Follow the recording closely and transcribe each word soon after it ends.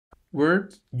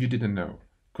Words you didn't know,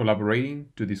 collaborating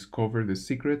to discover the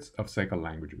secrets of second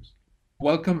languages.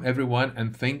 Welcome everyone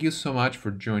and thank you so much for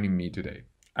joining me today.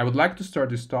 I would like to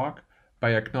start this talk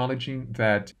by acknowledging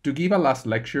that to give a last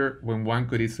lecture when one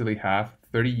could easily have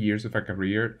 30 years of a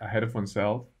career ahead of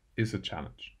oneself is a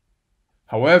challenge.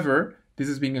 However, this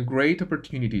has been a great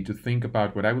opportunity to think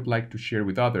about what I would like to share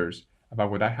with others about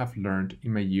what I have learned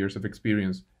in my years of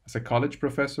experience as a college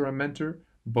professor and mentor,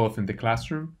 both in the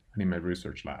classroom and in my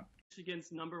research lab. Michigan's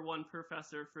 #1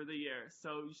 professor for the year.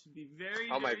 So you should be very,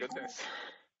 Oh my very goodness.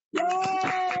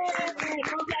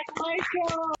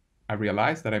 I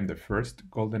realized that I'm the first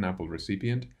Golden Apple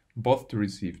recipient, both to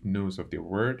receive news of the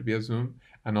award via Zoom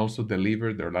and also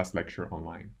deliver their last lecture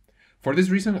online. For this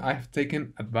reason, I have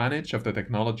taken advantage of the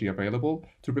technology available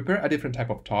to prepare a different type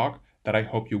of talk that I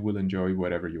hope you will enjoy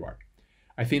wherever you are.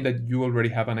 I think that you already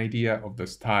have an idea of the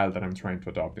style that I'm trying to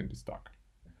adopt in this talk.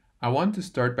 I want to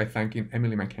start by thanking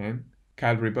Emily McCann,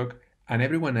 Kyle Ribbock, and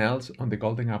everyone else on the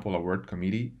Golden Apple Award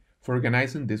Committee for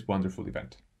organizing this wonderful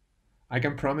event. I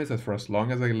can promise that for as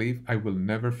long as I live, I will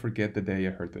never forget the day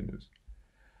I heard the news.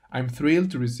 I'm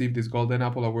thrilled to receive this Golden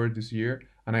Apple Award this year,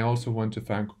 and I also want to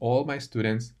thank all my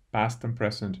students, past and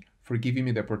present, for giving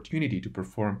me the opportunity to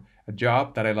perform a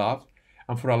job that I love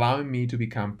and for allowing me to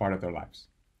become part of their lives.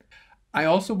 I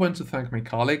also want to thank my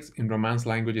colleagues in Romance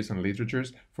Languages and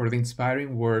Literatures for the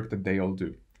inspiring work that they all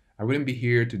do. I wouldn't be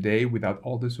here today without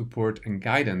all the support and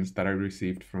guidance that I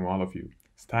received from all of you,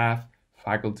 staff,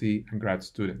 faculty, and grad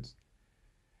students.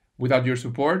 Without your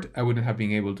support, I wouldn't have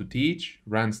been able to teach,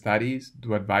 run studies,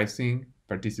 do advising,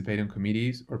 participate in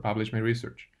committees, or publish my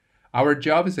research. Our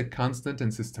job is a constant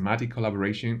and systematic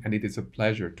collaboration, and it is a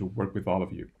pleasure to work with all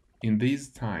of you. In these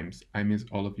times, I miss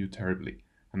all of you terribly,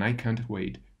 and I can't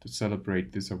wait to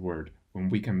celebrate this award when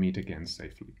we can meet again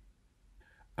safely.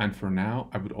 And for now,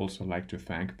 I would also like to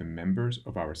thank the members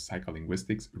of our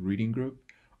Psycholinguistics reading group,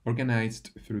 organized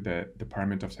through the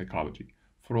Department of Psychology,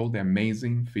 for all the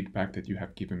amazing feedback that you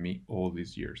have given me all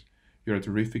these years. You're a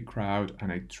terrific crowd,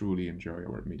 and I truly enjoy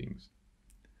our meetings.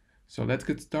 So let's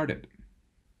get started.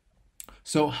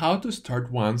 So how to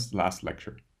start one's last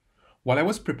lecture? While I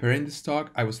was preparing this talk,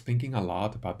 I was thinking a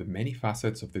lot about the many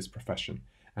facets of this profession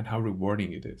and how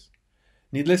rewarding it is.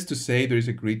 Needless to say, there is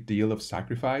a great deal of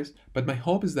sacrifice, but my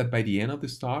hope is that by the end of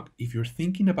this talk, if you're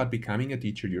thinking about becoming a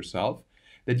teacher yourself,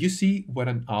 that you see what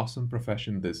an awesome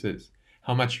profession this is,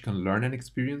 how much you can learn and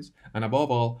experience, and above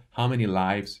all, how many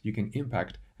lives you can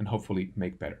impact and hopefully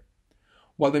make better.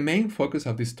 While the main focus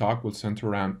of this talk will center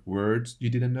around words you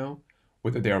didn't know,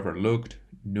 whether they're overlooked,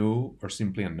 new, or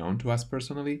simply unknown to us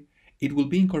personally, it will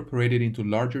be incorporated into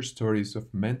larger stories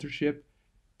of mentorship,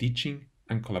 teaching,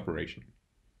 and collaboration.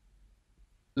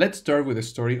 Let's start with the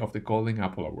story of the Golden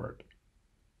Apple Award.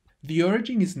 The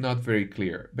origin is not very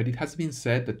clear, but it has been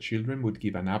said that children would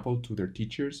give an apple to their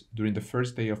teachers during the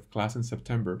first day of class in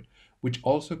September, which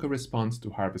also corresponds to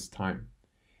harvest time.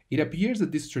 It appears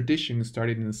that this tradition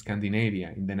started in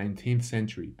Scandinavia in the 19th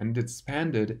century and it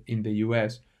expanded in the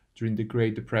US during the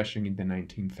Great Depression in the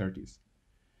 1930s.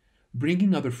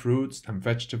 Bringing other fruits and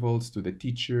vegetables to the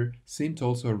teacher seemed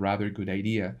also a rather good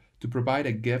idea to provide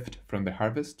a gift from the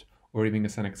harvest or even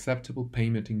as an acceptable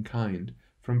payment in kind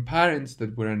from parents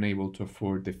that were unable to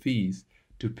afford the fees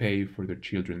to pay for their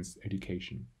children's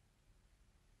education.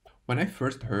 When I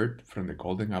first heard from the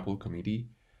Golden Apple Committee,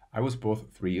 I was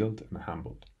both thrilled and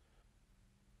humbled.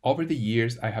 Over the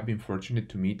years, I have been fortunate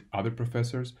to meet other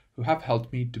professors who have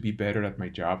helped me to be better at my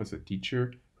job as a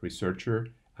teacher, researcher,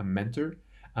 and mentor,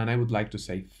 and I would like to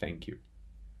say thank you.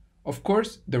 Of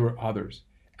course, there were others,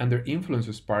 and their influence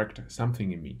sparked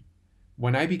something in me.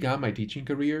 When I began my teaching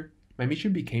career, my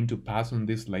mission became to pass on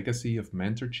this legacy of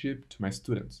mentorship to my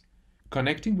students.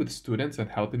 Connecting with students and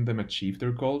helping them achieve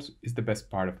their goals is the best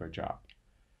part of my job.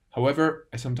 However,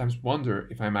 I sometimes wonder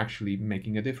if I'm actually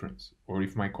making a difference, or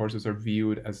if my courses are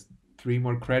viewed as 3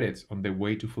 more credits on the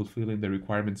way to fulfilling the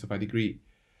requirements of a degree.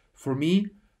 For me,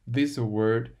 this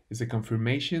award is a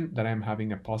confirmation that I am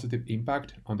having a positive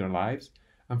impact on their lives,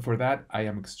 and for that I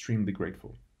am extremely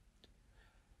grateful.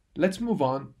 Let's move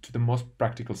on to the most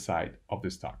practical side of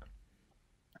this talk.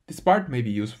 This part may be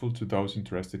useful to those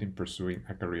interested in pursuing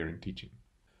a career in teaching.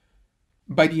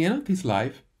 By the end of his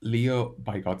life, Leo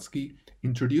Vygotsky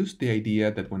introduced the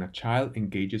idea that when a child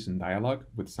engages in dialogue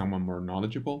with someone more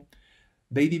knowledgeable,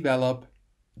 they develop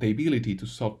the ability to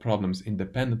solve problems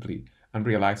independently and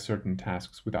realize certain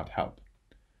tasks without help.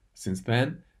 Since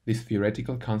then, this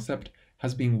theoretical concept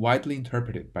has been widely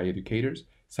interpreted by educators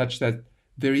such that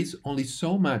there is only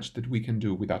so much that we can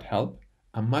do without help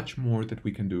and much more that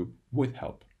we can do with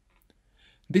help.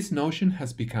 This notion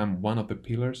has become one of the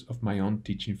pillars of my own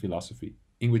teaching philosophy,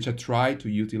 in which I try to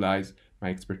utilize my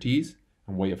expertise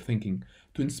and way of thinking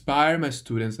to inspire my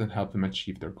students and help them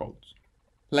achieve their goals.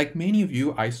 Like many of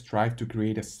you, I strive to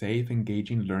create a safe,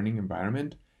 engaging learning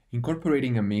environment,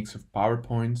 incorporating a mix of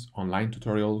PowerPoints, online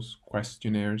tutorials,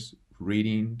 questionnaires,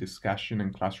 reading, discussion,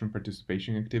 and classroom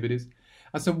participation activities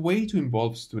as a way to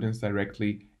involve students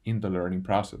directly in the learning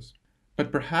process.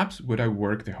 But perhaps what I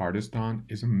work the hardest on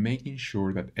is on making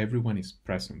sure that everyone is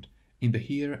present in the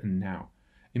here and now.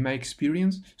 In my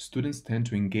experience, students tend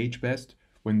to engage best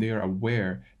when they are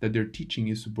aware that their teaching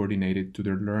is subordinated to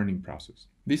their learning process.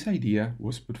 This idea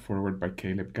was put forward by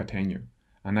Caleb Cateno,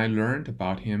 and I learned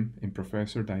about him in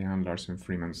Professor Diane Larson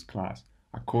Freeman's class,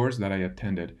 a course that I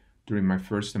attended during my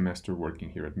first semester working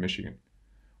here at Michigan.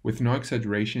 With no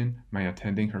exaggeration, my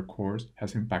attending her course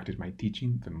has impacted my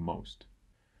teaching the most.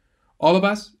 All of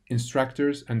us,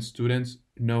 instructors and students,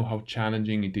 know how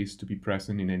challenging it is to be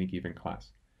present in any given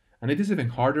class, and it is even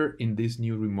harder in this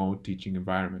new remote teaching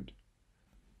environment.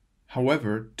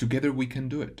 However, together we can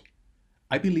do it.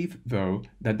 I believe, though,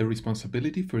 that the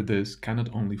responsibility for this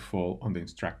cannot only fall on the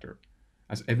instructor,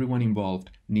 as everyone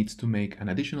involved needs to make an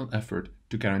additional effort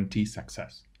to guarantee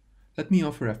success. Let me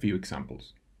offer a few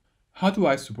examples. How do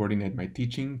I subordinate my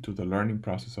teaching to the learning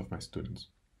process of my students?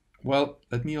 Well,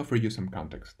 let me offer you some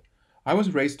context. I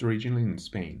was raised originally in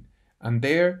Spain, and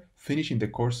there, finishing the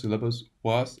course syllabus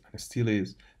was, and still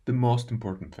is, the most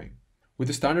important thing. With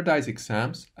the standardized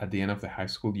exams at the end of the high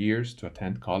school years to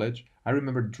attend college, I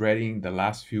remember dreading the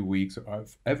last few weeks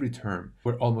of every term,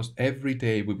 where almost every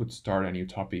day we would start a new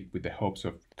topic with the hopes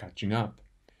of catching up.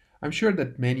 I'm sure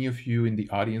that many of you in the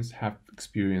audience have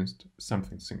experienced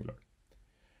something similar.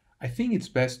 I think it's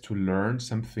best to learn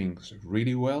some things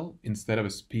really well instead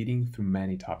of speeding through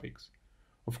many topics.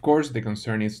 Of course, the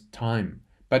concern is time,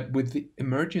 but with the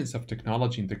emergence of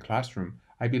technology in the classroom,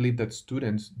 I believe that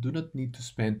students do not need to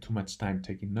spend too much time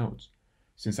taking notes.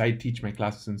 Since I teach my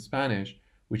classes in Spanish,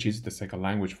 which is the second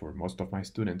language for most of my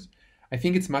students, I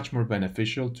think it's much more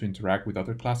beneficial to interact with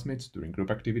other classmates during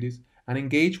group activities and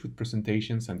engage with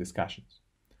presentations and discussions.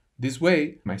 This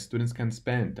way, my students can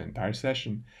spend the entire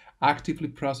session actively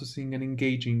processing and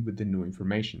engaging with the new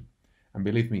information. And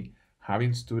believe me,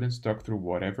 having students talk through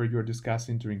whatever you're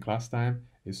discussing during class time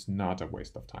is not a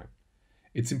waste of time.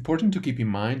 It's important to keep in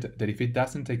mind that if it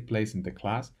doesn't take place in the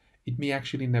class, it may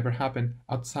actually never happen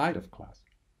outside of class.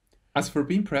 As for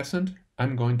being present,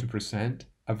 I'm going to present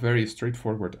a very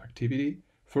straightforward activity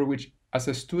for which, as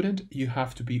a student, you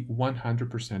have to be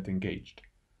 100% engaged.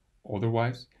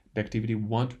 Otherwise, the activity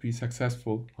won't be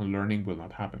successful and learning will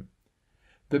not happen.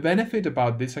 The benefit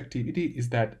about this activity is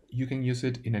that you can use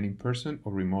it in an in-person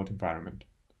or remote environment.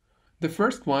 The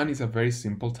first one is a very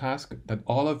simple task that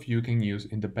all of you can use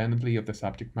independently of the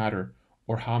subject matter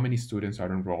or how many students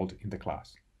are enrolled in the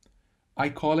class. I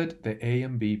call it the A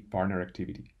and B partner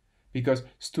activity because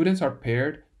students are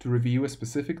paired to review a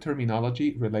specific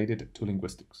terminology related to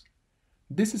linguistics.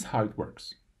 This is how it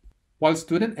works. While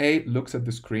student A looks at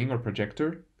the screen or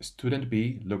projector, student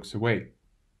B looks away.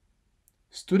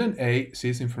 Student A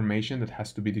sees information that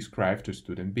has to be described to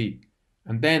student B,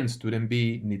 and then student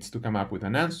B needs to come up with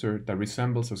an answer that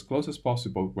resembles as close as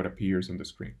possible what appears on the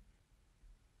screen.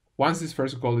 Once this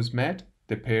first goal is met,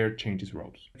 the pair changes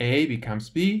roles. A becomes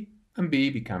B, and B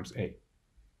becomes A.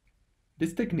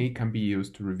 This technique can be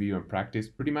used to review and practice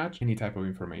pretty much any type of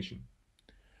information.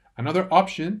 Another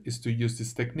option is to use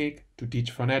this technique to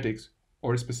teach phonetics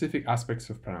or specific aspects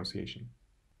of pronunciation.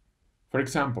 For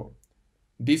example,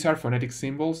 these are phonetic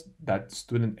symbols that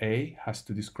student A has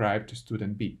to describe to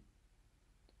student B.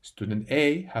 Student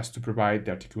A has to provide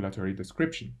the articulatory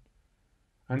description,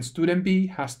 and student B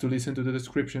has to listen to the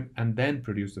description and then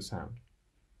produce the sound.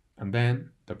 And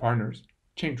then the partners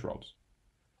change roles.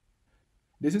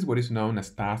 This is what is known as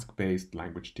task-based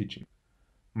language teaching.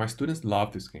 My students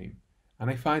love this game, and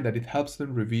I find that it helps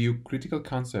them review critical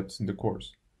concepts in the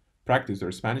course, practice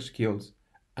their Spanish skills,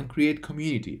 and create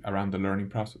community around the learning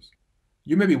process.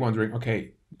 You may be wondering,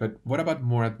 okay, but what about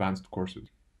more advanced courses?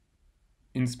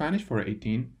 In Spanish for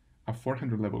 18, a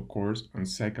 400 level course on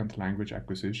second language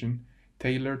acquisition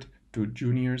tailored to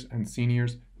juniors and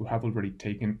seniors who have already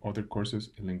taken other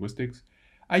courses in linguistics,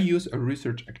 I use a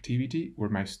research activity where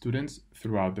my students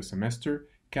throughout the semester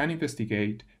can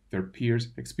investigate their peers'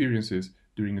 experiences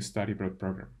during a study abroad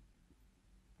program.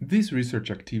 This research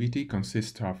activity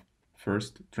consists of,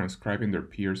 first, transcribing their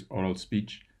peers' oral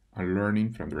speech and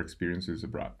learning from their experiences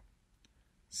abroad.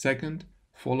 Second,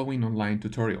 following online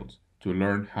tutorials to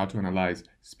learn how to analyze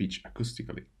speech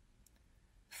acoustically.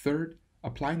 Third,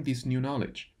 applying this new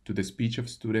knowledge to the speech of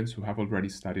students who have already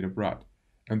studied abroad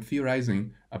and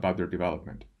theorizing about their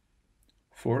development.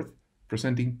 Fourth,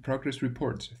 presenting progress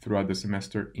reports throughout the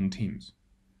semester in teams,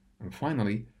 and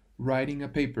finally, writing a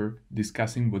paper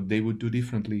discussing what they would do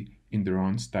differently in their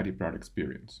own study abroad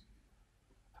experience.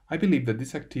 I believe that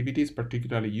this activity is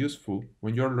particularly useful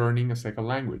when you're learning a second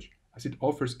language, as it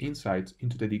offers insights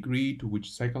into the degree to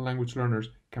which second language learners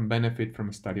can benefit from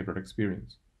a study abroad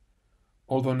experience.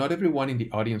 Although not everyone in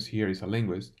the audience here is a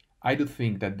linguist, I do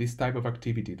think that this type of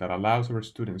activity that allows our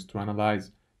students to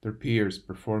analyze their peers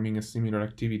performing a similar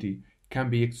activity can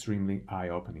be extremely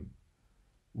eye-opening.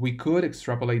 We could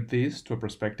extrapolate this to a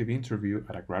prospective interview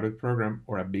at a graduate program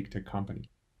or a big tech company.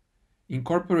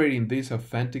 Incorporating these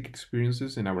authentic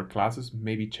experiences in our classes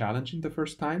may be challenging the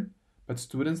first time, but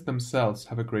students themselves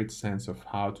have a great sense of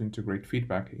how to integrate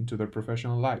feedback into their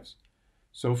professional lives.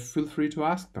 So feel free to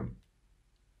ask them.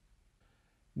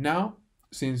 Now,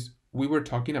 since we were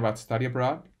talking about study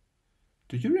abroad,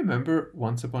 do you remember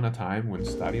once upon a time when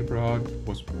study abroad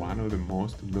was one of the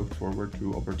most looked forward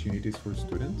to opportunities for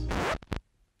students?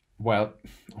 Well,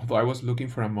 although I was looking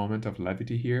for a moment of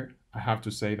levity here, I have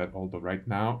to say that although right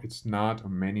now it's not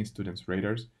on many students'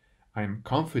 radars, I am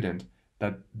confident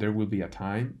that there will be a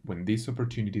time when these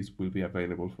opportunities will be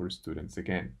available for students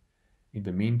again. In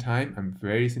the meantime, I'm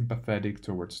very sympathetic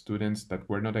towards students that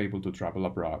were not able to travel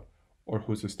abroad or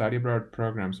whose study abroad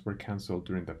programs were cancelled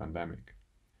during the pandemic.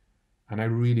 And I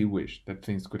really wish that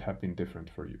things could have been different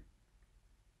for you.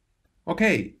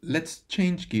 Okay, let's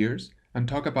change gears and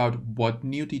talk about what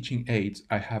new teaching aids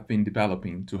I have been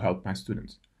developing to help my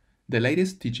students. The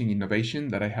latest teaching innovation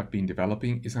that I have been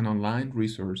developing is an online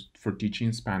resource for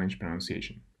teaching Spanish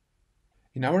pronunciation.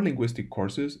 In our linguistic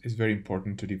courses, it's very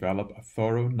important to develop a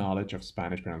thorough knowledge of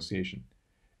Spanish pronunciation.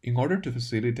 In order to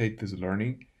facilitate this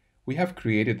learning, we have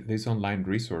created this online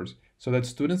resource so that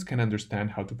students can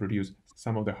understand how to produce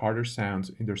some of the harder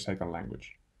sounds in their second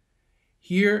language.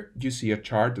 Here you see a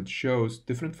chart that shows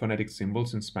different phonetic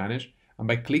symbols in Spanish, and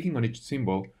by clicking on each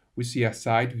symbol, we see a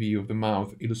side view of the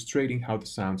mouth illustrating how the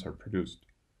sounds are produced.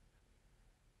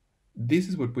 This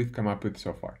is what we've come up with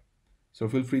so far, so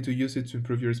feel free to use it to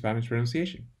improve your Spanish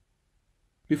pronunciation.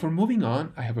 Before moving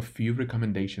on, I have a few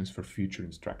recommendations for future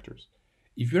instructors.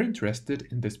 If you're interested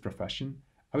in this profession,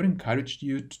 I would encourage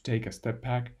you to take a step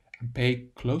back and pay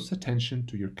close attention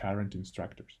to your current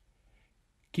instructors.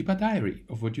 Keep a diary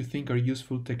of what you think are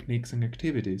useful techniques and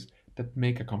activities that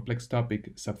make a complex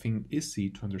topic something easy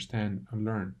to understand and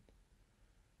learn.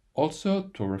 Also,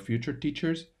 to our future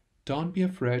teachers, don't be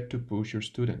afraid to push your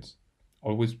students,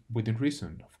 always within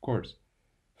reason, of course.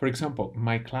 For example,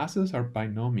 my classes are by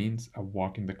no means a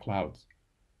walk in the clouds.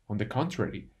 On the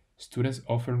contrary, students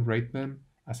often rate them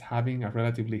as having a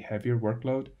relatively heavier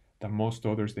workload than most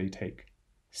others they take.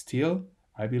 Still,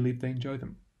 I believe they enjoy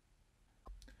them.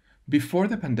 Before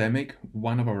the pandemic,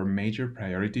 one of our major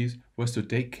priorities was to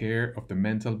take care of the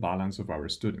mental balance of our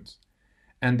students.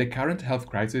 And the current health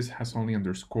crisis has only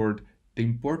underscored the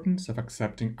importance of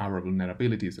accepting our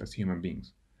vulnerabilities as human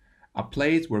beings. A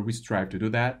place where we strive to do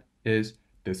that is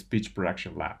the Speech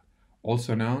Production Lab,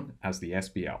 also known as the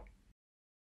SPL.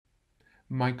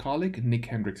 My colleague Nick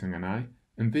Hendrickson and I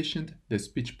envisioned the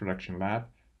Speech Production Lab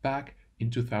back in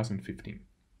 2015.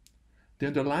 The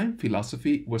underlying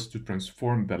philosophy was to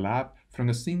transform the lab from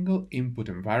a single input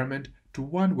environment to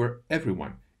one where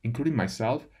everyone, including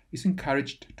myself, is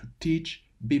encouraged to teach,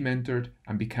 be mentored,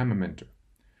 and become a mentor.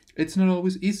 It's not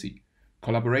always easy.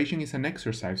 Collaboration is an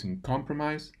exercise in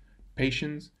compromise,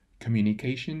 patience,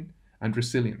 communication, and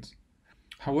resilience.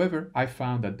 However, I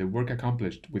found that the work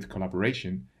accomplished with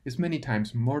collaboration is many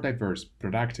times more diverse,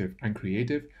 productive, and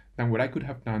creative than what I could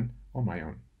have done on my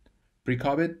own.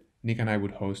 Pre-COVID, Nick and I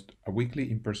would host a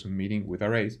weekly in-person meeting with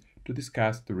RAs to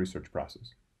discuss the research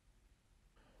process.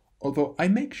 Although I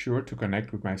make sure to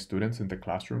connect with my students in the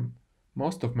classroom,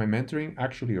 most of my mentoring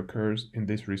actually occurs in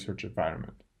this research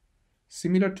environment.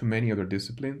 Similar to many other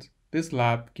disciplines, this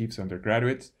lab gives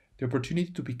undergraduates the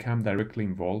opportunity to become directly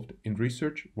involved in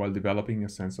research while developing a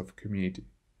sense of community.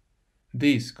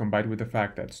 This, combined with the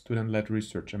fact that student-led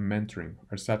research and mentoring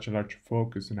are such a large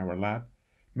focus in our lab,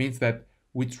 means that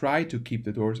we try to keep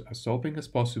the doors as open as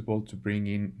possible to bring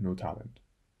in new talent.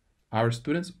 Our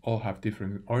students all have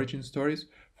different origin stories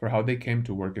for how they came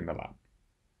to work in the lab.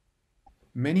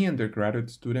 Many undergraduate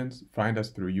students find us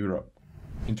through Europe,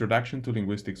 Introduction to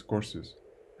Linguistics courses,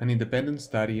 and independent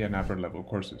study and upper level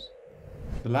courses.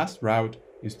 The last route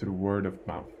is through word of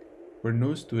mouth, where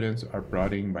new students are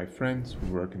brought in by friends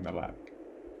who work in the lab.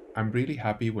 I'm really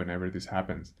happy whenever this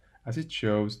happens, as it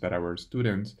shows that our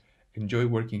students enjoy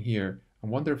working here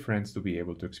and want their friends to be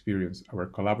able to experience our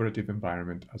collaborative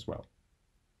environment as well.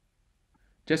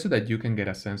 Just so that you can get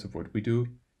a sense of what we do,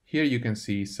 here you can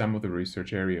see some of the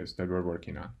research areas that we're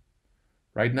working on.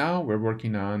 Right now, we're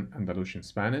working on Andalusian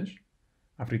Spanish,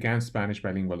 Afrikaans Spanish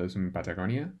bilingualism in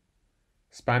Patagonia,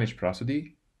 Spanish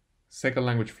prosody, second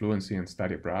language fluency and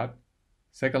study abroad,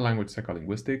 second language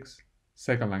psycholinguistics,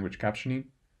 second language captioning,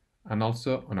 and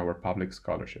also on our public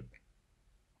scholarship.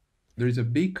 There is a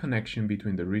big connection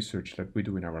between the research that we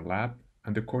do in our lab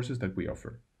and the courses that we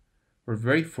offer. We're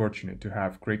very fortunate to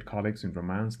have great colleagues in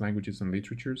Romance, languages, and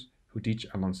literatures who teach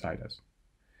alongside us.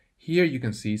 Here you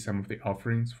can see some of the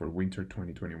offerings for winter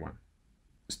 2021.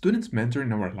 Students mentored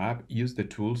in our lab use the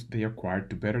tools they acquired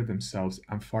to better themselves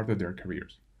and further their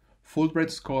careers.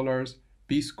 Fulbright scholars,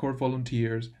 Peace Corps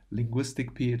volunteers,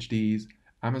 linguistic PhDs,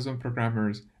 Amazon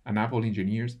programmers, and Apple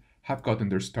engineers have gotten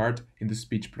their start in the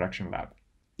speech production lab.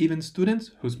 Even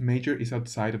students whose major is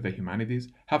outside of the humanities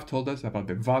have told us about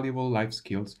the valuable life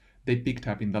skills they picked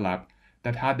up in the lab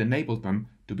that had enabled them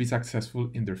to be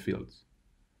successful in their fields.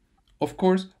 Of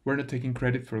course, we're not taking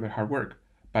credit for their hard work,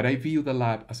 but I view the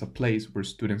lab as a place where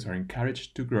students are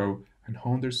encouraged to grow and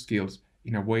hone their skills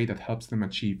in a way that helps them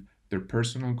achieve their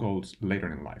personal goals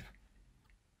later in life.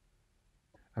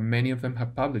 And many of them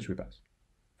have published with us.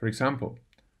 For example,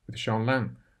 with Sean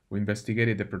Lang, we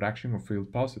investigated the production of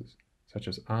field pauses, such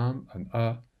as and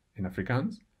in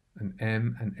Afrikaans and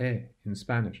and in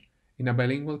Spanish, in a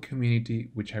bilingual community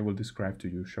which I will describe to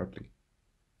you shortly.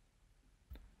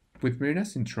 With Mirna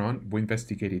Cintron, we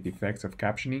investigated the effects of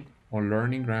captioning on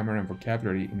learning grammar and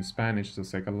vocabulary in Spanish as a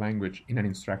second language in an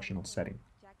instructional setting.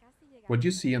 What you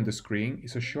see on the screen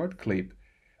is a short clip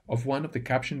of one of the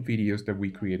caption videos that we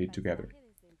created together.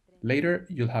 Later,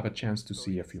 you'll have a chance to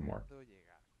see a few more.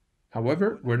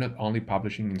 However, we're not only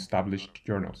publishing in established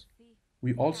journals.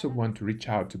 We also want to reach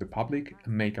out to the public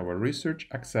and make our research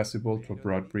accessible to a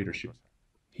broad readership.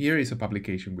 Here is a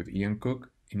publication with Ian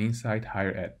Cook in Inside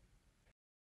Higher Ed.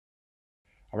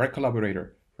 Our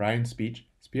collaborator, Ryan Speech,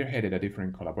 spearheaded a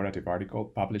different collaborative article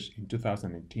published in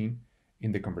 2018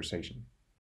 in The Conversation.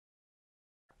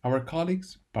 Our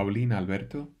colleagues, Paulina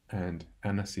Alberto and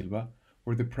Ana Silva,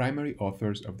 were the primary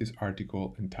authors of this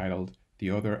article entitled The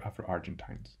Other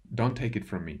Afro-Argentines. Don't take it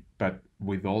from me, but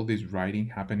with all this writing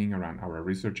happening around our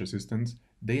research assistants,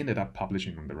 they ended up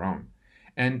publishing on their own.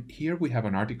 And here we have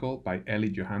an article by Ellie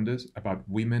Johannes about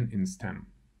women in STEM.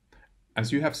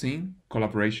 As you have seen,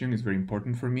 collaboration is very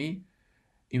important for me.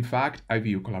 In fact, I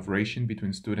view collaboration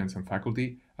between students and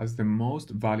faculty as the most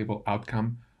valuable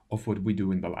outcome of what we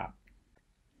do in the lab.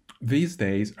 These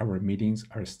days, our meetings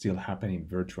are still happening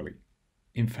virtually.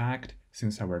 In fact,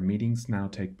 since our meetings now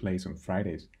take place on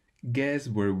Fridays, guess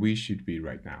where we should be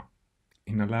right now?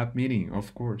 In a lab meeting,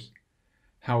 of course.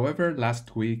 However,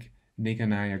 last week, Nick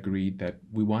and I agreed that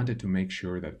we wanted to make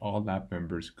sure that all lab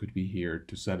members could be here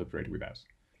to celebrate with us.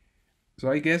 So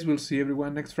I guess we'll see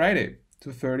everyone next Friday,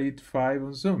 2:30 to 5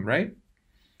 on Zoom, right?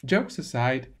 Jokes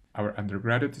aside, our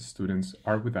undergraduate students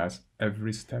are with us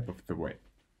every step of the way.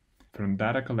 From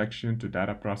data collection to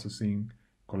data processing,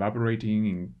 collaborating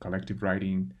in collective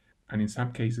writing, and in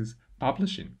some cases,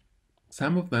 publishing.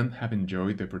 Some of them have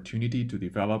enjoyed the opportunity to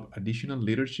develop additional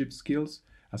leadership skills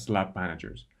as lab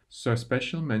managers. So a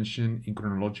special mention in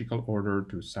chronological order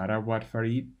to Sarah Watt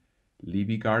Farid,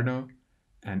 Libby Garno,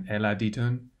 and Ella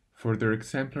Deaton for their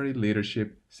exemplary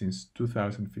leadership since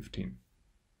 2015.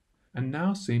 And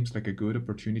now seems like a good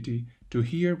opportunity to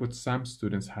hear what some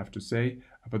students have to say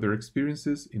about their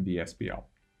experiences in the SPL.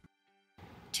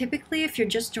 Typically, if you're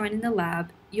just joining the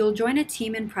lab, you'll join a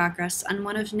team in progress on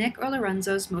one of Nick or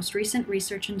Lorenzo's most recent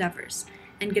research endeavors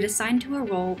and get assigned to a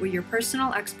role where your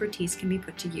personal expertise can be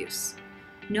put to use.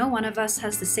 No one of us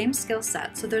has the same skill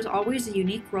set, so there's always a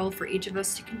unique role for each of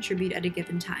us to contribute at a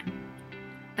given time.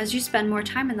 As you spend more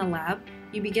time in the lab,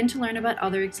 you begin to learn about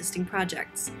other existing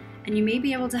projects, and you may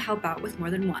be able to help out with more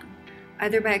than one,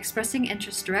 either by expressing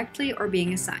interest directly or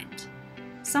being assigned.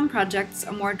 Some projects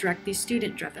are more directly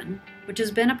student-driven, which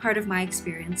has been a part of my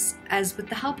experience, as with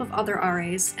the help of other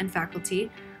RAs and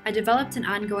faculty, I developed an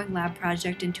ongoing lab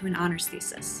project into an honors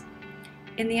thesis.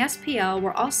 In the SPL,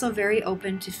 we're also very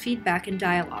open to feedback and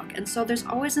dialogue, and so there's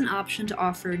always an option to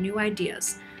offer new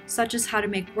ideas, such as how to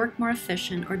make work more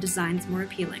efficient or designs more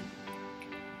appealing.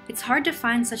 It's hard to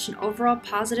find such an overall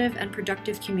positive and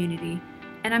productive community,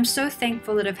 and I'm so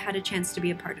thankful that I've had a chance to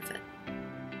be a part of it.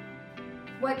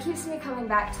 What keeps me coming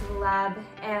back to the lab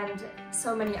and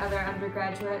so many other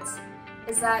undergraduates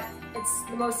is that it's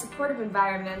the most supportive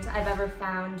environment I've ever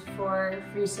found for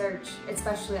research,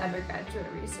 especially undergraduate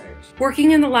research.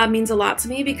 Working in the lab means a lot to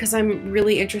me because I'm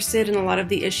really interested in a lot of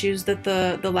the issues that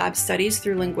the lab studies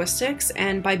through linguistics,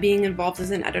 and by being involved as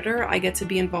an editor, I get to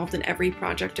be involved in every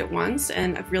project at once,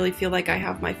 and I really feel like I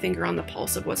have my finger on the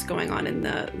pulse of what's going on in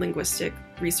the linguistic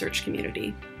research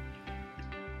community.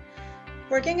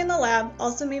 Working in the lab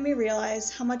also made me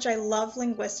realize how much I love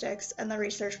linguistics and the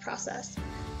research process,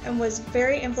 and was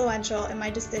very influential in my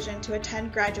decision to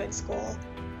attend graduate school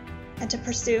and to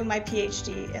pursue my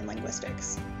PhD in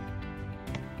linguistics.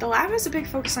 The lab has a big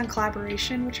focus on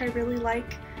collaboration, which I really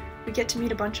like. We get to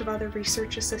meet a bunch of other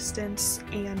research assistants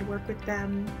and work with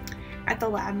them. At the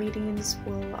lab meetings,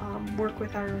 we'll work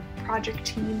with our project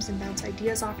teams and bounce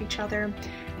ideas off each other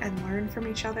and learn from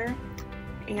each other.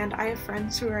 And I have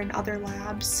friends who are in other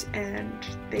labs and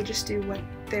they just do what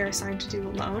they're assigned to do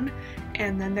alone.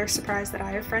 And then they're surprised that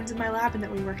I have friends in my lab and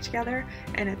that we work together.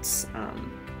 And it's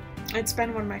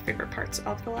been one of my favorite parts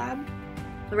of the lab.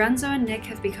 Lorenzo and Nick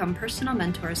have become personal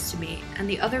mentors to me, and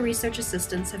the other research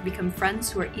assistants have become friends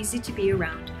who are easy to be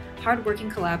around,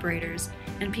 hard-working collaborators,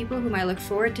 and people whom I look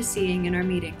forward to seeing in our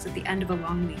meetings at the end of a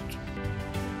long week.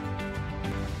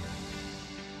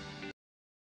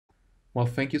 Well,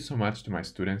 thank you so much to my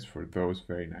students for those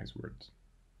very nice words.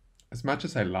 As much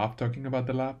as I love talking about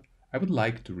the lab, I would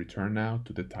like to return now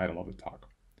to the title of the talk.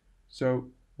 So,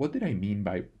 what did I mean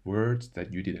by words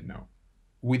that you didn't know?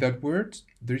 Without words,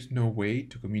 there is no way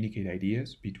to communicate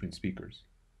ideas between speakers.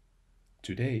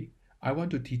 Today, I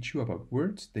want to teach you about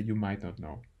words that you might not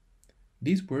know.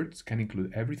 These words can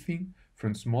include everything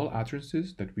from small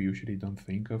utterances that we usually don't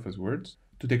think of as words,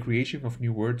 to the creation of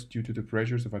new words due to the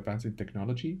pressures of advancing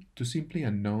technology, to simply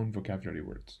unknown vocabulary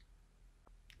words.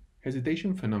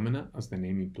 Hesitation phenomena, as the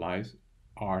name implies,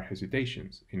 are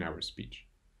hesitations in our speech.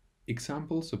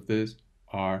 Examples of this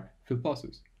are field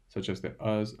pauses, such as the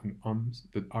uhs and ums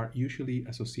that are usually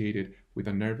associated with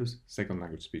a nervous second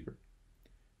language speaker.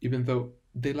 Even though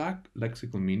they lack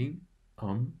lexical meaning,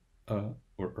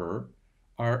 or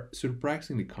are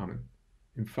surprisingly common.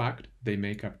 In fact, they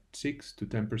make up 6 to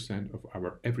 10% of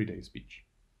our everyday speech.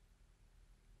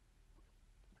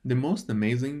 The most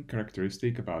amazing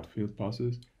characteristic about field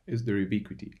pauses is their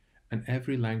ubiquity, and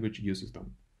every language uses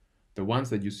them. The ones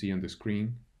that you see on the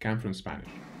screen come from Spanish.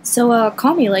 So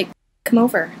call me, come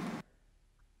over.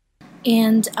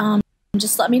 And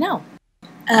just let me know.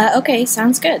 Okay,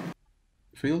 sounds good.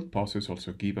 Field pauses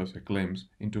also give us a glimpse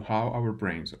into how our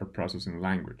brains are processing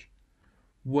language.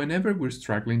 Whenever we're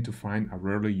struggling to find a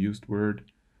rarely used word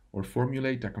or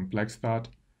formulate a complex thought,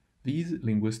 these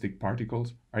linguistic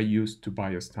particles are used to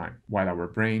buy us time, while our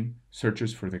brain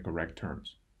searches for the correct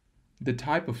terms. The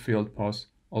type of field pause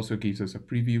also gives us a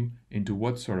preview into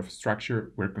what sort of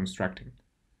structure we're constructing.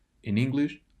 In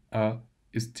English,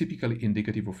 is typically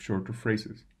indicative of shorter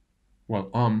phrases,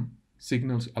 while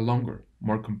signals a longer,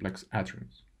 more complex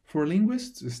utterance. For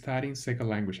linguists studying second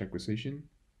language acquisition,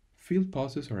 field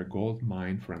pauses are a gold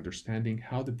mine for understanding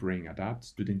how the brain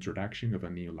adapts to the introduction of a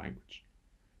new language.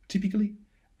 Typically,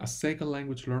 a second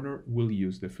language learner will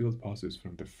use the field pauses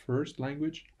from the first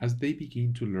language as they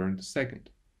begin to learn the second.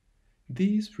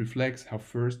 This reflects how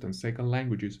first and second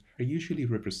languages are usually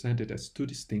represented as two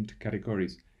distinct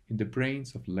categories in the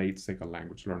brains of late second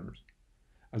language learners.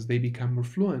 As they become more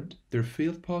fluent, their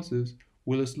field pauses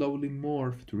will slowly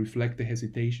morph to reflect the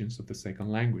hesitations of the second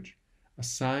language, a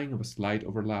sign of a slight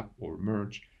overlap or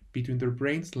merge between their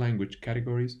brain's language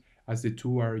categories as the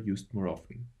two are used more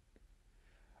often.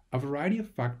 A variety of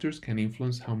factors can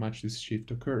influence how much this shift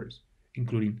occurs,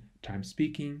 including time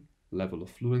speaking, level of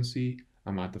fluency,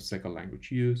 amount of second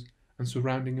language use, and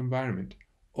surrounding environment,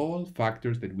 all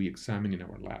factors that we examine in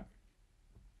our lab.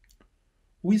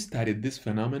 We studied this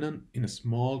phenomenon in a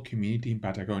small community in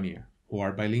Patagonia, who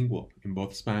are bilingual in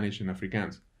both Spanish and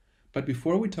Afrikaans. But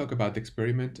before we talk about the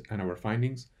experiment and our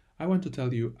findings, I want to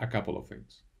tell you a couple of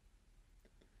things.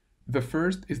 The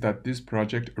first is that this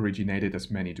project originated,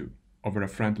 as many do, over a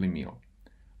friendly meal.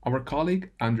 Our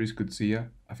colleague Andres García,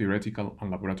 a theoretical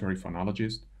and laboratory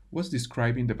phonologist, was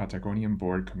describing the Patagonian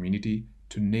board community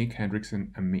to Nick Hendrickson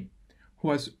and me,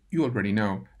 who, as you already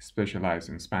know, specialize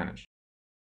in Spanish.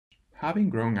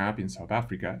 Having grown up in South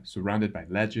Africa, surrounded by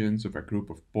legends of a group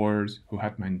of Boers who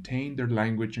had maintained their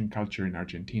language and culture in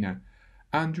Argentina,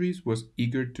 Andres was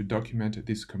eager to document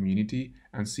this community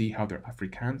and see how their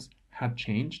Afrikaans had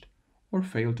changed or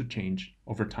failed to change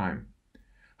over time.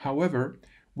 However,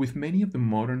 with many of the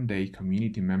modern-day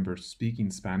community members speaking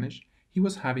Spanish, he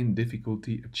was having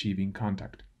difficulty achieving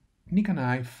contact. Nick and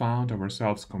I found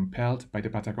ourselves compelled by the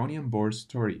Patagonian Board's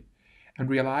story and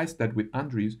realized that with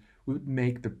Andres, we would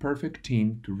make the perfect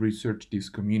team to research this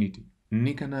community.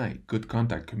 Nick and I could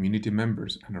contact community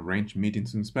members and arrange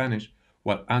meetings in Spanish,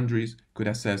 while Andres could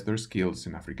assess their skills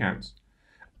in Afrikaans.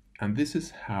 And this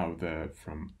is how the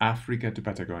From Africa to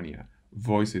Patagonia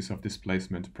Voices of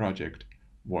Displacement project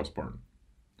was born.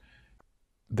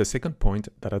 The second point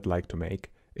that I'd like to make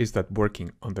is that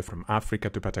working on the From Africa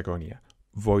to Patagonia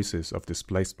Voices of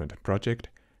Displacement project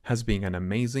has been an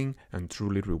amazing and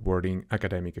truly rewarding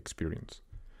academic experience.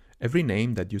 Every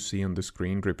name that you see on the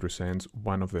screen represents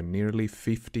one of the nearly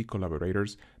 50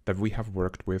 collaborators that we have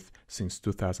worked with since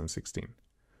 2016.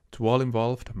 To all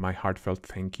involved, my heartfelt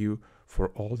thank you for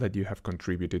all that you have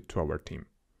contributed to our team.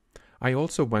 I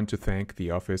also want to thank the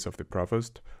Office of the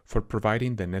Provost for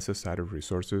providing the necessary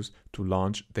resources to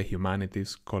launch the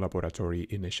Humanities Collaboratory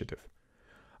Initiative.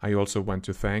 I also want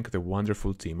to thank the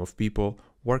wonderful team of people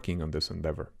working on this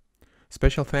endeavor.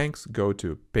 Special thanks go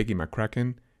to Peggy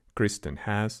McCracken, Kristen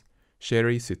Haas,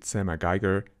 Sherry Sitsema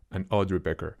Geiger, and Audrey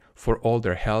Becker for all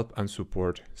their help and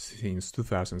support since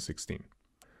 2016.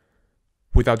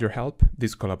 Without your help,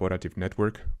 this collaborative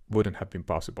network wouldn't have been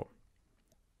possible.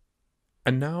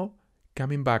 And now,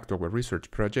 coming back to our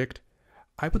research project,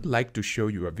 I would like to show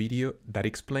you a video that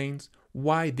explains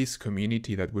why this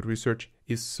community that we research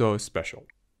is so special.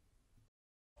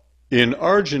 In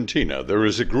Argentina, there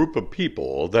is a group of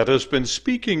people that has been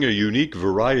speaking a unique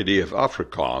variety of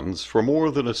Afrikaans for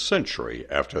more than a century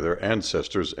after their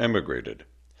ancestors emigrated.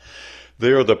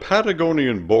 They are the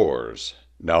Patagonian Boers,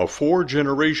 now 4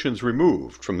 generations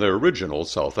removed from their original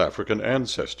South African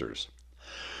ancestors.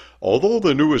 Although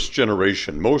the newest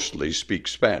generation mostly speak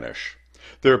Spanish,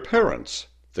 their parents,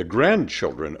 the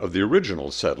grandchildren of the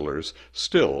original settlers,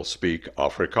 still speak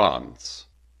Afrikaans.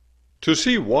 To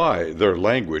see why their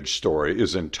language story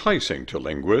is enticing to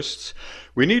linguists,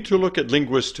 we need to look at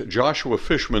linguist Joshua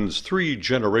Fishman's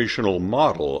 3-generational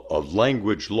model of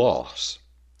language loss.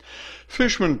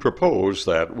 Fishman proposed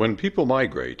that when people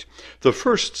migrate, the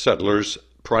first settlers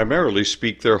primarily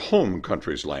speak their home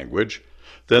country's language,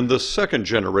 then the second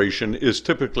generation is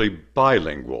typically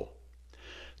bilingual.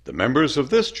 The members of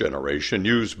this generation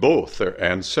use both their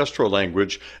ancestral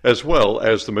language as well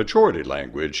as the majority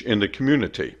language in the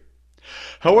community.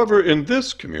 However, in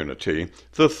this community,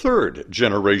 the 3rd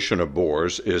generation of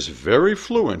Boers is very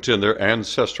fluent in their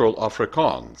ancestral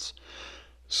Afrikaans.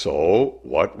 So,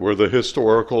 what were the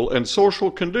historical and social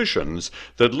conditions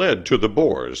that led to the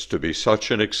Boers to be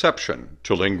such an exception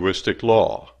to linguistic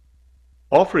law?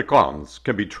 Afrikaans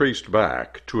can be traced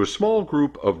back to a small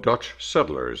group of Dutch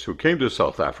settlers who came to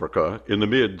South Africa in the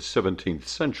mid-17th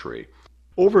century.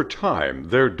 Over time,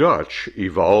 their Dutch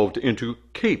evolved into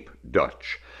Cape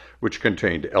Dutch, which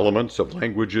contained elements of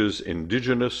languages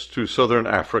indigenous to southern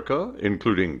Africa,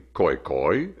 including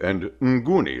Khoi and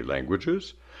Nguni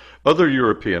languages, other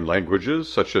European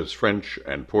languages such as French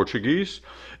and Portuguese,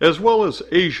 as well as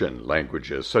Asian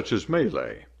languages such as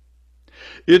Malay.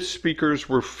 Its speakers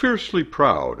were fiercely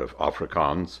proud of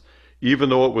Afrikaans, even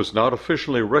though it was not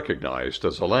officially recognized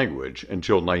as a language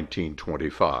until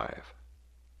 1925.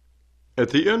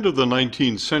 At the end of the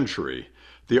 19th century,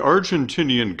 the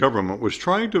Argentinian government was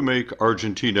trying to make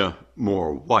Argentina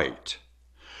more white.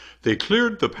 They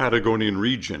cleared the Patagonian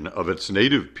region of its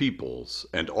native peoples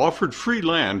and offered free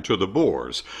land to the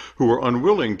Boers, who were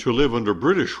unwilling to live under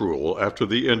British rule after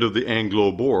the end of the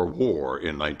Anglo-Boer War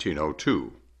in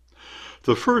 1902.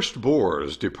 The first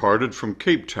Boers departed from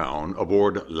Cape Town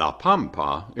aboard La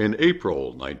Pampa in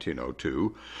April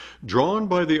 1902, drawn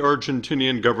by the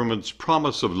Argentinian government's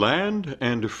promise of land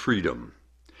and freedom.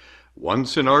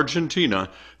 Once in Argentina,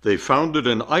 they founded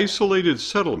an isolated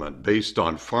settlement based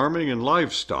on farming and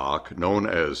livestock known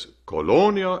as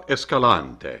Colonia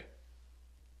Escalante.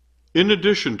 In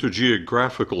addition to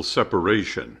geographical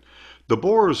separation, the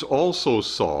Boers also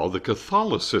saw the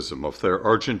Catholicism of their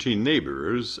Argentine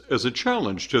neighbors as a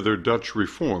challenge to their Dutch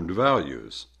Reformed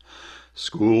values.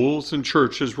 Schools and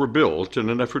churches were built in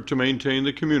an effort to maintain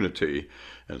the community,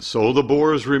 and so the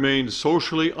Boers remained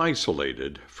socially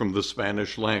isolated from the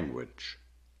Spanish language.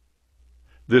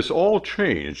 This all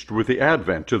changed with the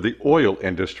advent of the oil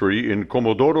industry in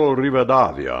Comodoro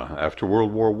Rivadavia after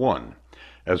World War I,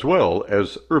 as well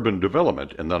as urban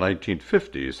development in the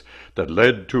 1950s that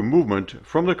led to movement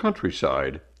from the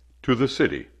countryside to the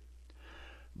city.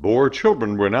 Boer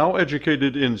children were now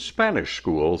educated in Spanish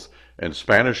schools, and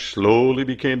Spanish slowly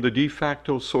became the de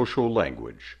facto social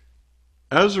language.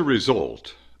 As a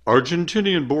result,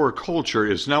 Argentinian Boer culture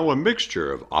is now a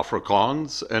mixture of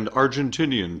Afrikaans and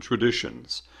Argentinian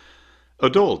traditions.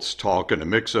 Adults talk in a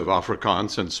mix of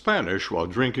Afrikaans and Spanish while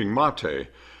drinking mate,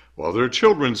 while their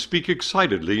children speak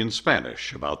excitedly in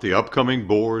Spanish about the upcoming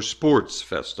Boer Sports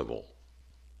Festival.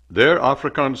 Their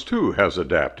Afrikaans, too, has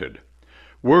adapted.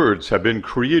 Words have been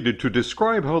created to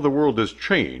describe how the world has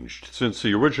changed since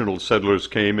the original settlers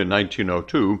came in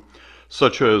 1902,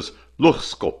 such as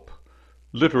luchtskop,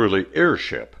 literally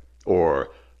airship, or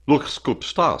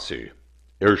luchtskopstasie,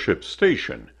 airship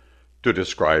station, to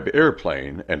describe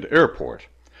airplane and airport,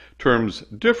 terms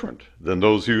different than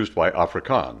those used by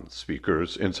Afrikaans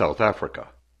speakers in South Africa.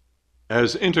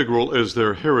 As integral as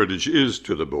their heritage is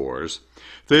to the Boers,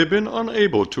 they have been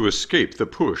unable to escape the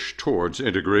push towards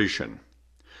integration.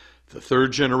 The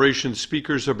third-generation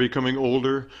speakers are becoming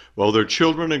older, while their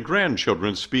children and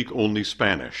grandchildren speak only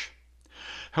Spanish.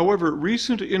 However,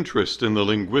 recent interest in the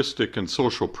linguistic and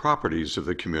social properties of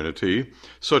the community,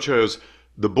 such as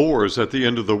The Boers at the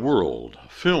End of the World,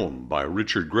 film by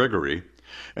Richard Gregory,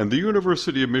 and the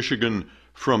University of Michigan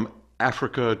From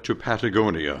Africa to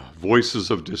Patagonia, Voices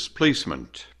of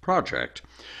Displacement project,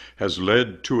 has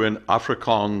led to an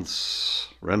Afrikaans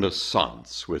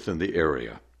renaissance within the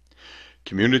area.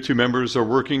 Community members are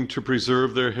working to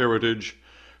preserve their heritage,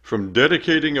 from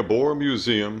dedicating a Boer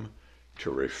museum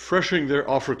to refreshing their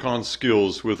Afrikaans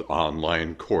skills with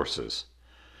online courses.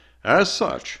 As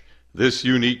such, this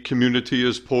unique community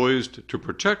is poised to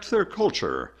protect their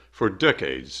culture for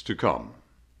decades to come.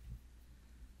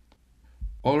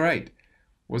 All right,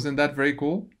 wasn't that very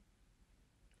cool?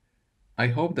 I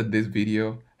hope that this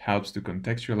video helps to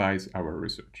contextualize our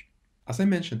research. As I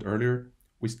mentioned earlier,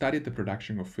 we studied the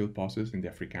production of field pauses in the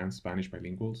Afrikaans-Spanish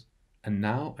bilinguals, and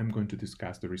now I'm going to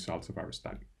discuss the results of our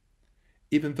study.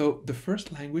 Even though the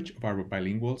first language of our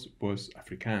bilinguals was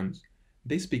Afrikaans,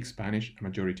 they speak Spanish a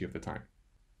majority of the time.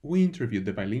 We interviewed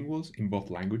the bilinguals in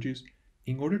both languages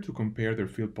in order to compare their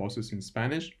field pauses in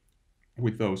Spanish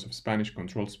with those of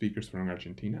Spanish-controlled speakers from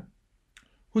Argentina,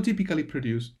 who typically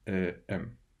produce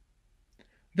M.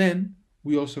 Then,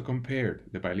 we also compared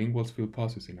the bilinguals' field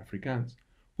pauses in Afrikaans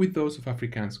with those of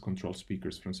Afrikaans-controlled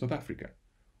speakers from South Africa,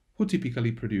 who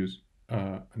typically produce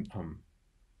an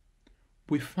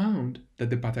We found that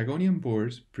the Patagonian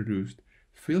Boers produced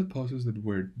field pauses that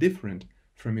were different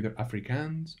from either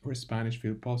Afrikaans or Spanish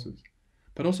field pauses,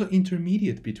 but also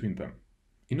intermediate between them.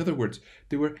 In other words,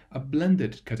 they were a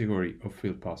blended category of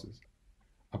field pauses,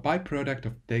 a byproduct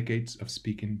of decades of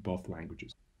speaking both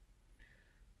languages.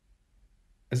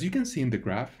 As you can see in the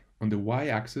graph, on the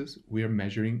y-axis we are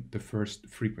measuring the first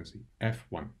frequency,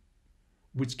 F1,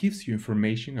 which gives you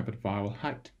information about vowel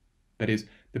height, that is,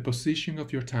 the position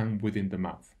of your tongue within the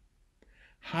mouth.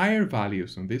 Higher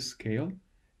values on this scale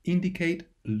indicate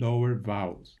lower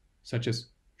vowels, such as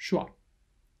schwa,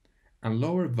 and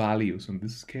lower values on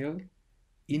this scale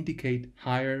indicate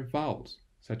higher vowels,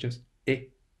 such as e.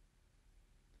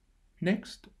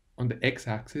 Next, on the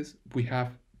x-axis, we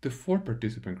have the four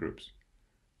participant groups: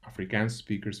 Afrikaans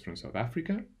speakers from South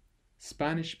Africa,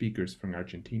 Spanish speakers from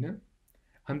Argentina,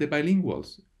 and the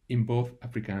bilinguals in both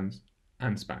Afrikaans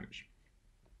and Spanish.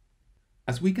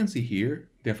 As we can see here,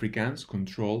 the Afrikaans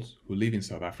controls who live in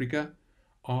South Africa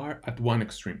are at one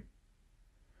extreme.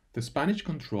 The Spanish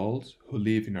controls who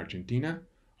live in Argentina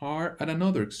are at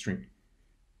another extreme.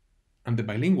 And the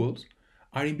bilinguals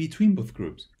are in between both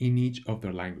groups in each of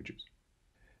their languages.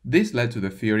 This led to the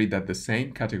theory that the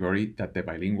same category that the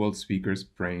bilingual speakers'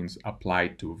 brains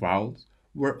applied to vowels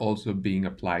were also being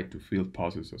applied to field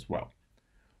pauses as well.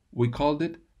 We called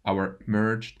it our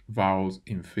merged vowels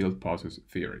in field pauses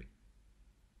theory.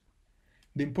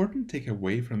 The important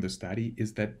takeaway from the study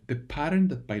is that the pattern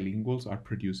that bilinguals are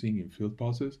producing in field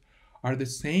pauses are the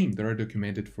same that are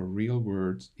documented for real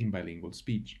words in bilingual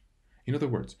speech. In other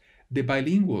words, the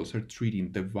bilinguals are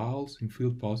treating the vowels in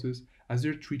field pauses as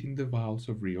they're treating the vowels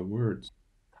of real words.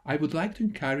 I would like to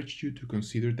encourage you to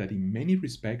consider that in many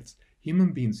respects,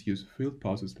 human beings use field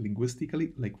pauses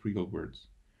linguistically like real words.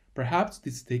 Perhaps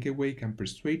this takeaway can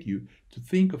persuade you to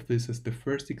think of this as the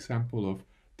first example of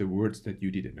the words that you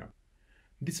didn't know.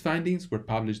 These findings were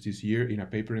published this year in a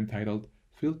paper entitled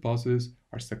 "Field Pauses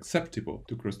are Susceptible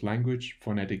to Cross-Language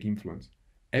Phonetic Influence,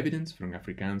 Evidence from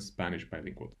Afrikaans-Spanish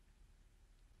Bilinguals."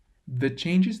 The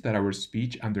changes that our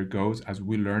speech undergoes as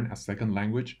we learn a second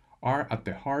language are at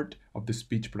the heart of the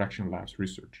Speech Production Lab's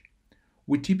research.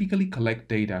 We typically collect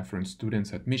data from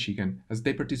students at Michigan as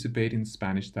they participate in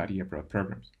Spanish study abroad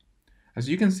programs. As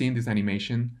you can see in this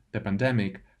animation, the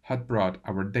pandemic had brought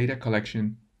our data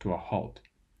collection to a halt.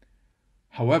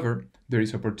 However, there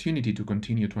is opportunity to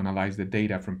continue to analyze the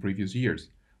data from previous years,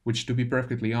 which, to be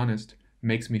perfectly honest,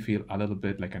 makes me feel a little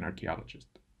bit like an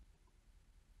archaeologist.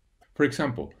 For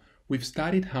example, we've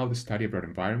studied how the study abroad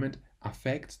environment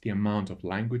affects the amount of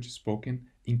language spoken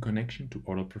in connection to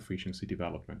oral proficiency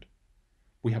development.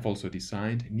 We have also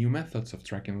designed new methods of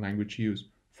tracking language use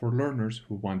for learners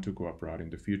who want to go abroad in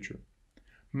the future.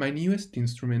 My newest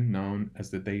instrument, known as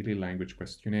the Daily Language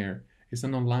Questionnaire, is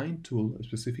an online tool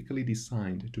specifically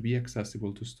designed to be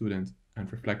accessible to students and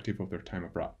reflective of their time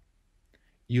abroad.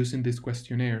 Using these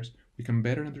questionnaires, we can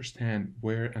better understand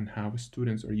where and how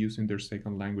students are using their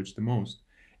second language the most,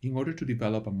 in order to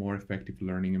develop a more effective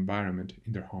learning environment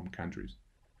in their home countries.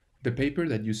 The paper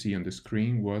that you see on the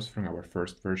screen was from our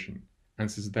first version, and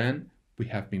since then, we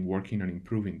have been working on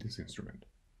improving this instrument.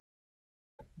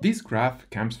 This graph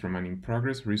comes from an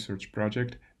in-progress research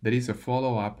project that is a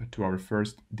follow-up to our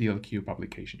first DLQ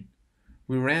publication.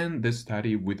 We ran this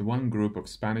study with one group of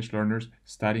Spanish learners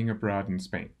studying abroad in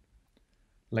Spain.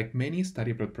 Like many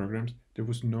study abroad programs, there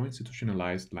was no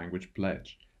institutionalized language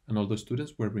pledge, and although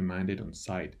students were reminded on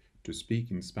site to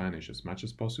speak in Spanish as much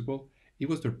as possible, it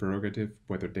was their prerogative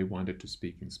whether they wanted to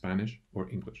speak in Spanish or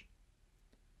English.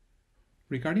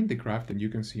 Regarding the graph that you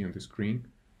can see on the screen,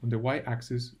 on the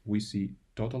y-axis we see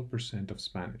total % of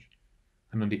Spanish,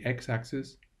 and on the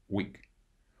x-axis, week.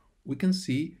 We can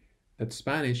see that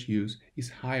Spanish use is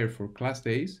higher for class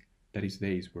days, that is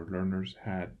days where learners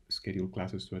had scheduled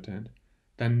classes to attend,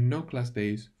 than no class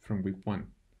days from week 1.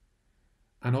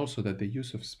 And also that the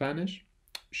use of Spanish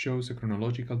shows a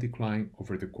chronological decline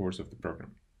over the course of the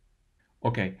program.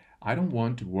 Okay, I don't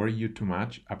want to worry you too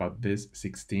much about this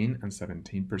 16 and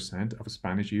 17% of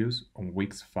Spanish use on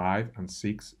weeks 5 and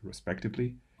 6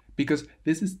 respectively, because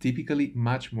this is typically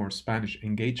much more Spanish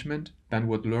engagement than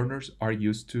what learners are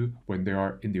used to when they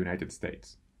are in the United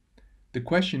States. The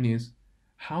question is,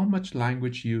 how much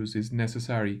language use is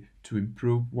necessary to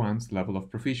improve one's level of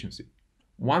proficiency?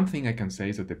 One thing I can say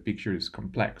is that the picture is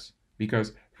complex,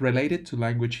 because related to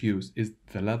language use is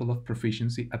the level of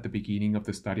proficiency at the beginning of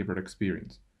the study abroad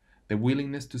experience, the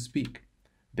willingness to speak,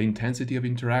 the intensity of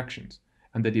interactions,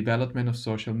 and the development of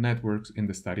social networks in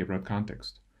the study abroad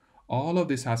context. All of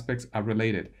these aspects are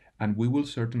related, and we will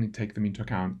certainly take them into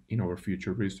account in our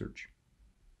future research.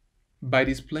 By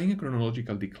displaying a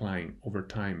chronological decline over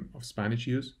time of Spanish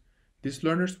use, these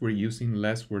learners were using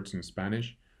less words in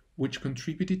Spanish, which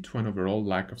contributed to an overall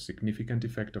lack of significant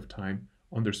effect of time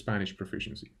on their Spanish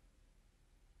proficiency.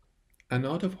 A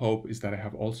note of hope is that I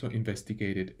have also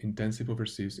investigated intensive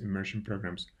overseas immersion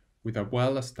programs with a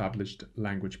well-established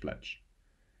language pledge,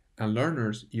 and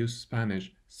learners use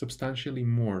Spanish substantially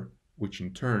more, which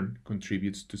in turn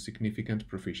contributes to significant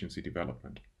proficiency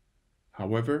development.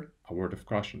 However, a word of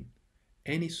caution,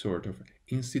 any sort of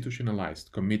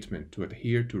institutionalized commitment to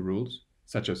adhere to rules,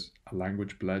 such as a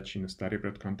language pledge in a study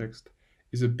abroad context,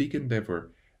 is a big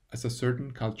endeavor as a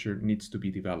certain culture needs to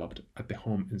be developed at the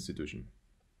home institution.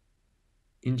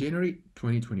 In January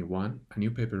 2021, a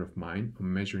new paper of mine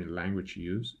on measuring language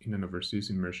use in an overseas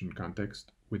immersion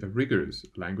context with a rigorous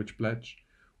language pledge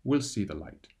will see the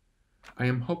light. I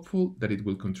am hopeful that it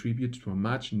will contribute to a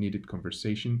much-needed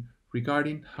conversation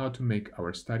regarding how to make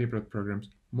our study abroad programs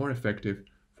more effective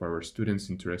for our students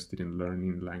interested in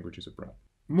learning languages abroad.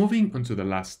 Moving on to the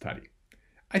last study.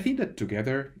 I think that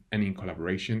together and in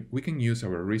collaboration, we can use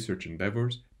our research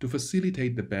endeavors to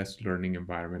facilitate the best learning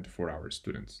environment for our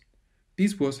students.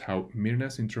 This was how Mirna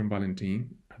Sintron-Valentin,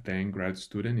 a then grad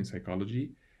student in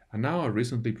psychology, and now a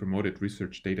recently promoted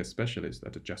research data specialist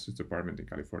at the Justice Department in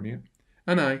California,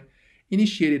 and I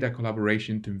initiated a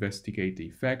collaboration to investigate the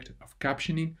effect of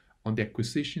captioning on the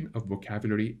acquisition of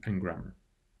vocabulary and grammar.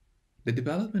 The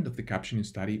development of the captioning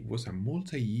study was a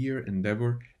multi-year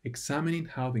endeavor examining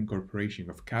how the incorporation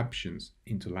of captions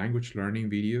into language learning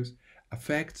videos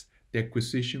affects the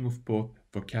acquisition of both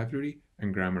vocabulary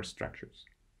and grammar structures.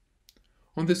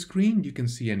 On the screen, you can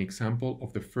see an example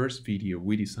of the first video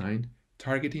we designed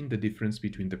targeting the difference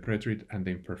between the preterite and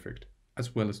the imperfect,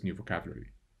 as well as new vocabulary.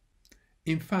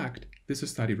 In fact, this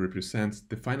study represents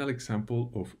the final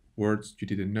example of words you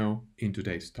didn't know in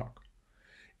today's talk.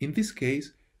 In this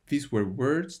case, these were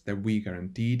words that we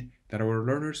guaranteed that our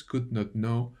learners could not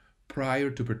know prior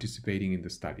to participating in the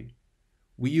study.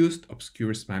 We used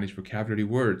obscure Spanish vocabulary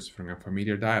words from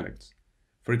unfamiliar dialects.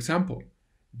 For example,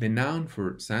 the noun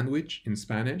for sandwich in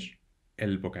Spanish,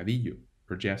 el bocadillo,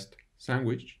 or just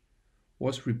sandwich,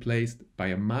 was replaced by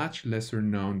a much lesser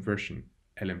known version,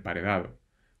 el emparedado,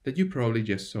 that you probably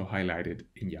just saw highlighted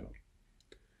in yellow.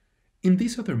 In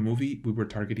this other movie, we were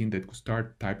targeting the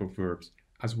start type of verbs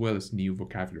as well as new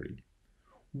vocabulary.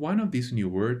 One of these new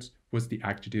words was the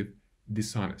adjective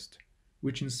dishonest,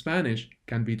 which in Spanish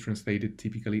can be translated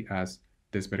typically as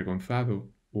desvergonzado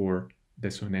or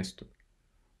deshonesto.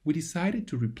 We decided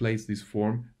to replace this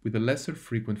form with a lesser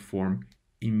frequent form,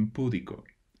 impúdico,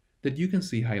 that you can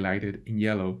see highlighted in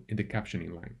yellow in the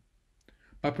captioning line.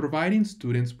 By providing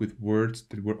students with words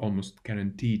that were almost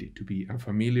guaranteed to be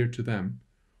unfamiliar to them,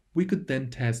 we could then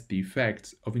test the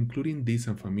effects of including these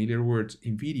unfamiliar words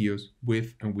in videos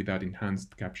with and without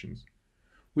enhanced captions.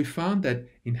 We found that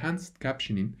enhanced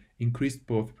captioning increased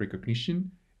both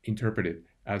recognition, interpreted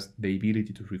as the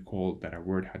ability to recall that a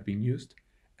word had been used,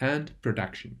 and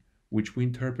production, which we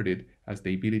interpreted as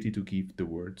the ability to give the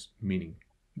words meaning.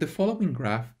 The following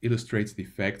graph illustrates the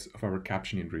effects of our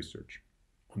captioning research.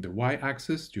 On the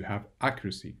y-axis, you have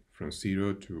accuracy from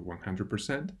 0 to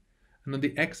 100%, and on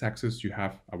the x-axis, you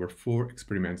have our 4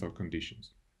 experimental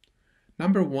conditions.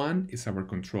 Number 1 is our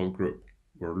control group,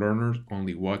 where learners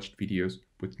only watched videos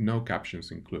with no captions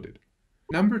included.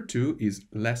 Number 2 is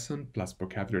lesson plus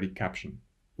vocabulary caption,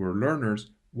 where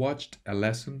learners watched a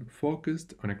lesson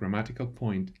focused on a grammatical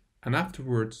point and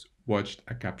afterwards watched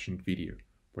a captioned video,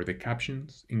 where the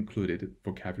captions included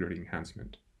vocabulary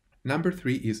enhancement. Number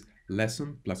 3 is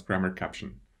lesson plus grammar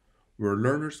caption, where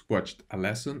learners watched a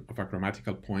lesson of a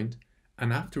grammatical point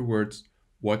and afterwards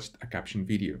watched a captioned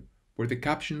video, where the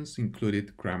captions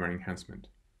included grammar enhancement.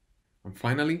 And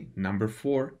finally, number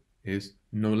 4 is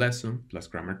no lesson plus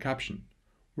grammar caption,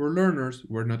 where learners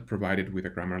were not provided with a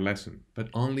grammar lesson, but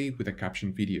only with a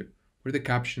captioned video, where the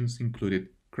captions included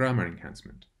grammar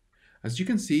enhancement. As you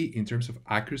can see, in terms of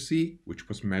accuracy, which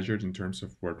was measured in terms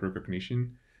of word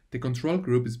recognition, the control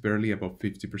group is barely above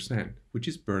 50%, which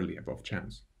is barely above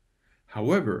chance.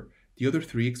 However, the other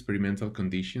 3 experimental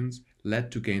conditions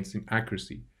led to gains in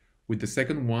accuracy, with the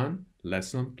second one,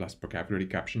 lesson plus vocabulary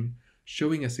caption,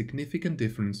 showing a significant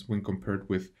difference when compared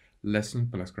with lesson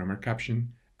plus grammar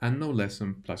caption and no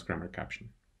lesson plus grammar caption.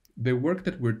 The work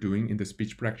that we're doing in the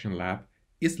Speech Production Lab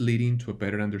is leading to a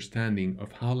better understanding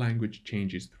of how language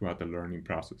changes throughout the learning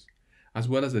process, as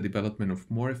well as the development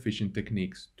of more efficient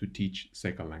techniques to teach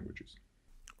second languages.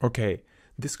 Okay,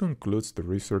 this concludes the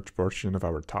research portion of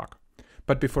our talk.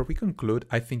 But before we conclude,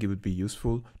 I think it would be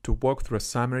useful to walk through a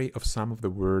summary of some of the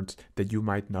words that you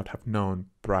might not have known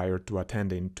prior to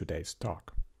attending today's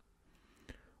talk.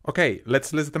 Okay,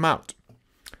 let's list them out.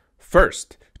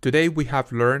 First, today we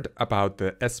have learned about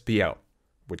the SPL,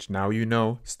 which now you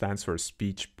know stands for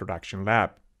Speech Production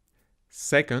Lab.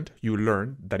 Second, you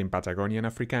learned that in Patagonian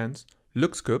Afrikaans,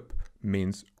 luchtskip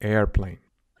means airplane.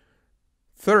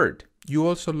 Third, you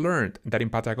also learned that in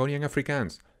Patagonian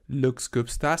Afrikaans,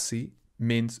 luchtskipstasie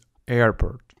means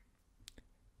airport.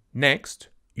 Next,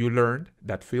 you learned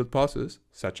that field pauses,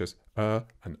 such as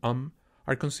and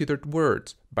are considered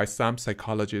words by some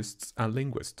psychologists and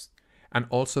linguists, and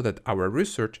also that our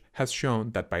research has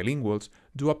shown that bilinguals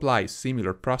do apply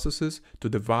similar processes to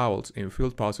the vowels in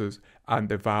field pauses and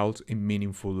the vowels in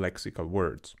meaningful lexical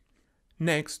words.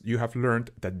 Next, you have learned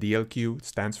that DLQ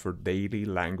stands for Daily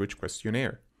Language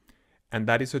Questionnaire, and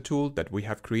that is a tool that we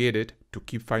have created to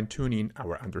keep fine-tuning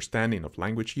our understanding of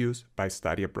language use by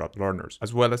study abroad learners,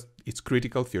 as well as its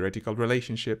critical theoretical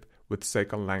relationship with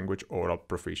second language oral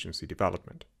proficiency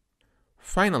development.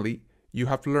 Finally, you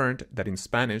have learned that in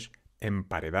Spanish,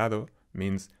 emparedado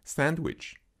means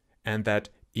sandwich, and that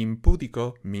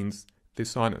impúdico means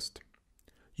dishonest.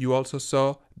 You also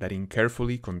saw that in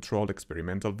carefully controlled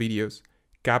experimental videos,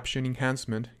 caption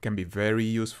enhancement can be very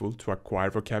useful to acquire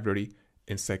vocabulary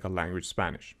in second language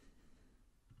Spanish.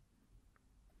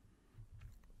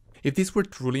 If this were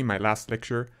truly my last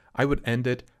lecture, I would end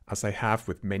it, as I have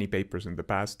with many papers in the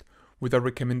past, with a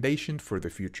recommendation for the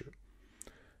future.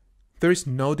 There is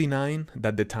no denying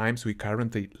that the times we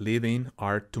currently live in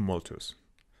are tumultuous.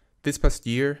 This past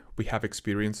year, we have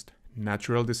experienced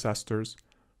natural disasters,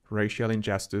 racial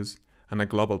injustice, and a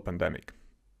global pandemic.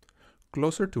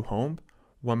 Closer to home,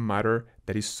 one matter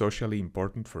that is socially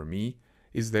important for me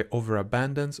is the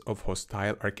overabundance of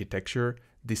hostile architecture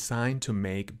designed to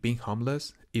make being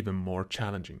homeless even more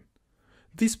challenging.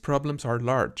 These problems are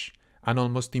large and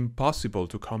almost impossible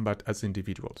to combat as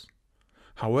individuals.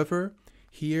 However,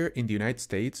 here in the United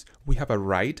States, we have a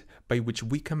right by which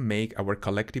we can make our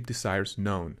collective desires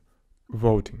known: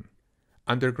 voting.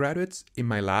 Undergraduates in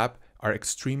my lab are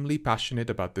extremely passionate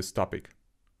about this topic.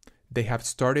 They have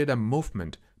started a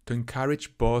movement to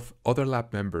encourage both other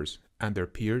lab members and their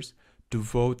peers to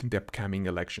vote in the upcoming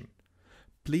election.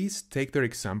 Please take their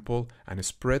example and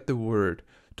spread the word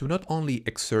to not only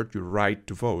exert your right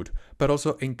to vote, but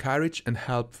also encourage and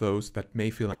help those that may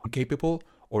feel incapable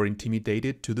or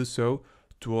intimidated to do so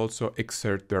to also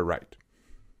exert their right.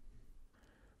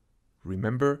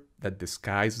 Remember that the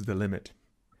sky's the limit.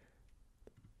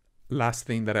 Last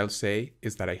thing that I'll say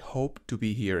is that I hope to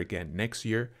be here again next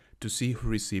year to see who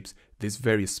receives this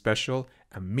very special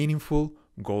and meaningful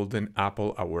Golden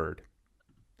Apple Award.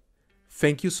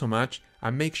 Thank you so much,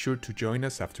 and make sure to join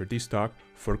us after this talk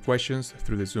for questions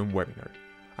through the Zoom webinar.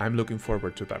 I'm looking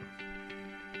forward to them.